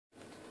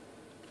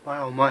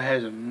Wow, my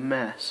hair's a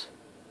mess.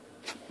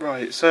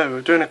 Right, so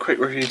we're doing a quick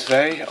review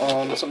today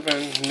on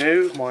something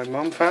new my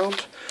mum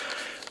found.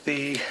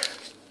 The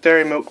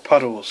Dairy Milk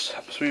Puddles,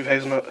 smooth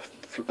hazelnut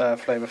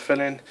flavour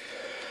filling.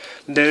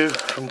 New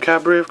from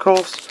Cadbury, of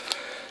course.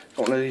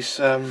 Got one of these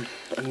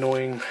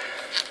annoying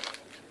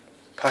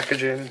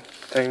packaging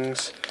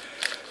things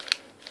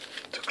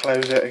to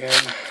close it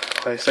again.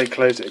 They say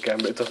close it again,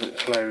 but it doesn't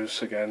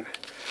close again.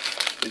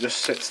 It just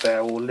sits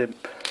there all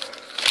limp.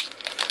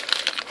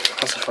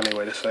 That's a funny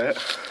way to say it.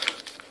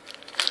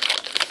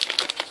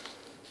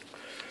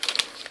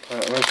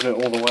 Right, I'll open it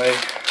all the way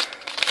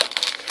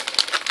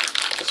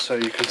so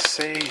you can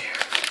see.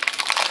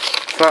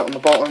 Flat on the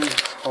bottom,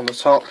 on the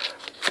top.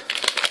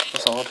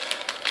 That's odd.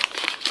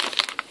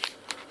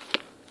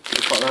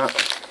 Just like that.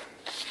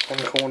 One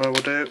corner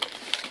will do.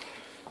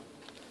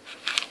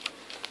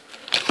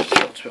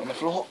 Got to it on the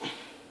floor.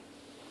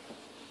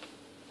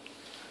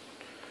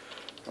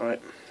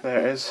 Right, there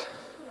it is.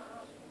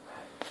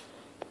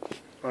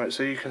 Right,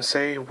 so you can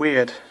see,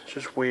 weird, it's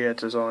just weird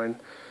design.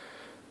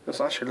 This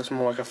actually looks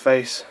more like a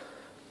face.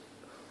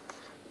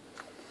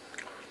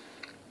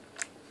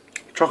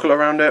 Chocolate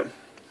around it,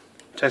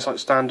 tastes like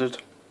standard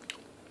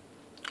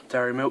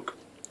dairy milk.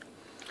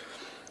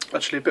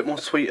 Actually a bit more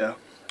sweeter,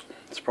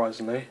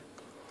 surprisingly.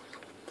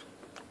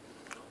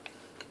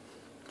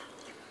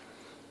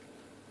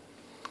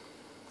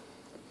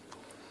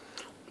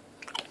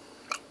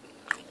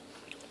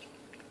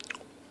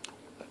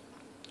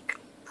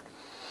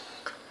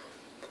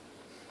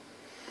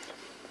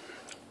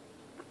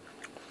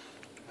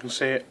 You can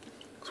see it,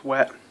 it's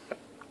wet.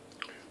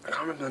 I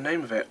can't remember the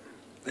name of it.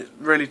 It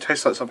really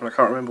tastes like something, I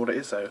can't remember what it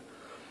is though.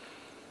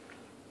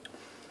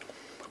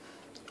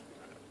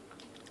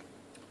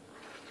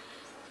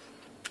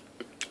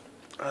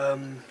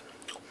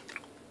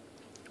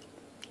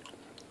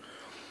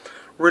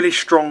 Really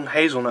strong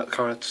hazelnut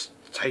kind of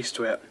taste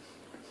to it.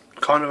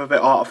 Kind of a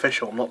bit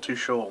artificial, I'm not too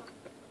sure.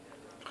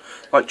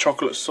 Like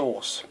chocolate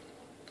sauce.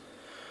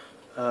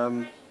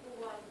 But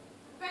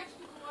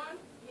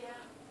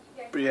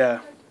yeah,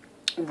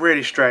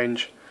 really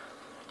strange.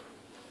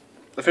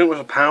 I think it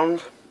was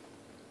 £1.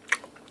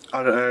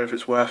 I don't know if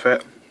it's worth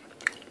it.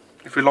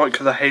 If you like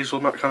the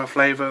hazelnut kind of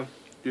flavour,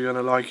 you're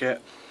going to like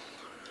it.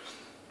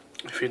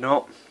 If you're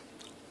not,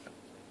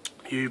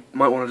 you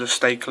might want to just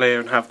stay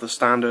clear and have the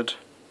standard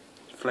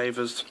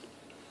flavours.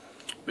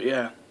 But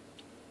yeah,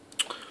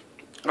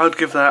 I'd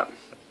give that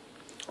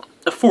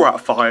a 4 out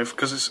of 5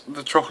 because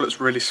the chocolate's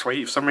really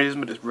sweet for some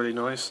reason, but it's really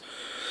nice.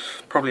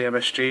 Probably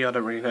MSG, I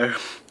don't really know.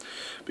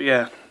 But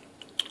yeah,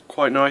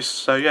 quite nice.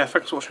 So yeah,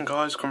 thanks for watching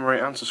guys, comment, rate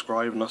and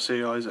subscribe, and I'll see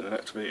you guys in the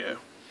next video.